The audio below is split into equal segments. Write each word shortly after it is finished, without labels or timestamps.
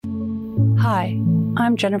Hi,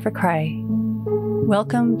 I'm Jennifer Cray.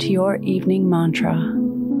 Welcome to your evening mantra.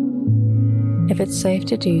 If it's safe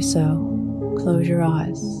to do so, close your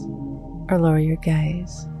eyes or lower your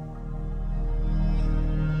gaze.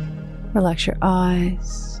 Relax your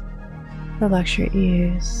eyes, relax your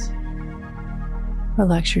ears,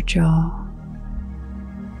 relax your jaw.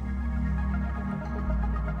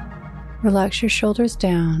 Relax your shoulders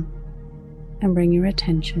down and bring your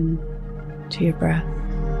attention to your breath.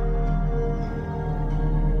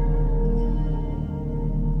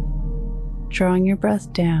 Drawing your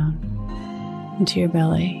breath down into your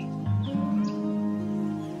belly.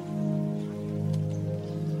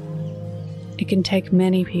 It can take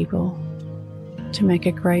many people to make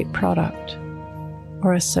a great product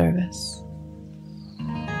or a service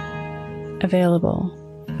available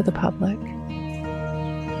for the public.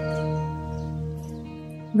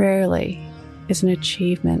 Rarely is an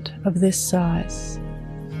achievement of this size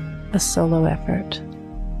a solo effort.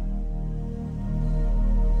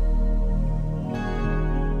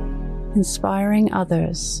 Inspiring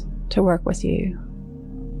others to work with you.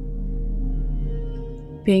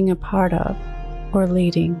 Being a part of or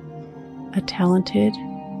leading a talented,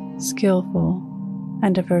 skillful,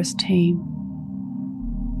 and diverse team.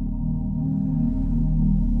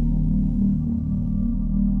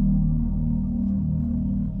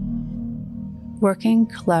 Working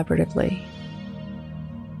collaboratively.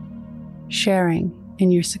 Sharing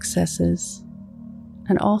in your successes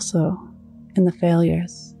and also in the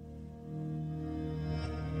failures.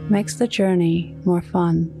 Makes the journey more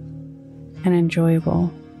fun and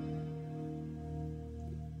enjoyable,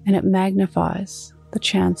 and it magnifies the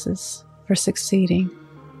chances for succeeding,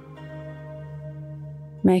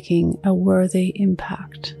 making a worthy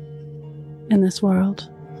impact in this world.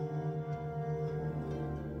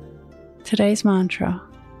 Today's mantra: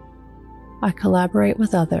 I collaborate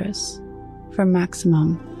with others for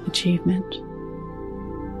maximum achievement.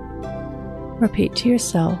 Repeat to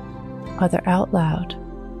yourself, either out loud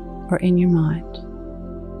or in your mind.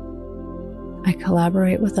 I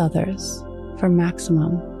collaborate with others for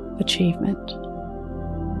maximum achievement.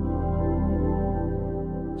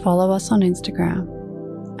 Follow us on Instagram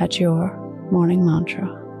at Your Morning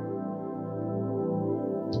Mantra.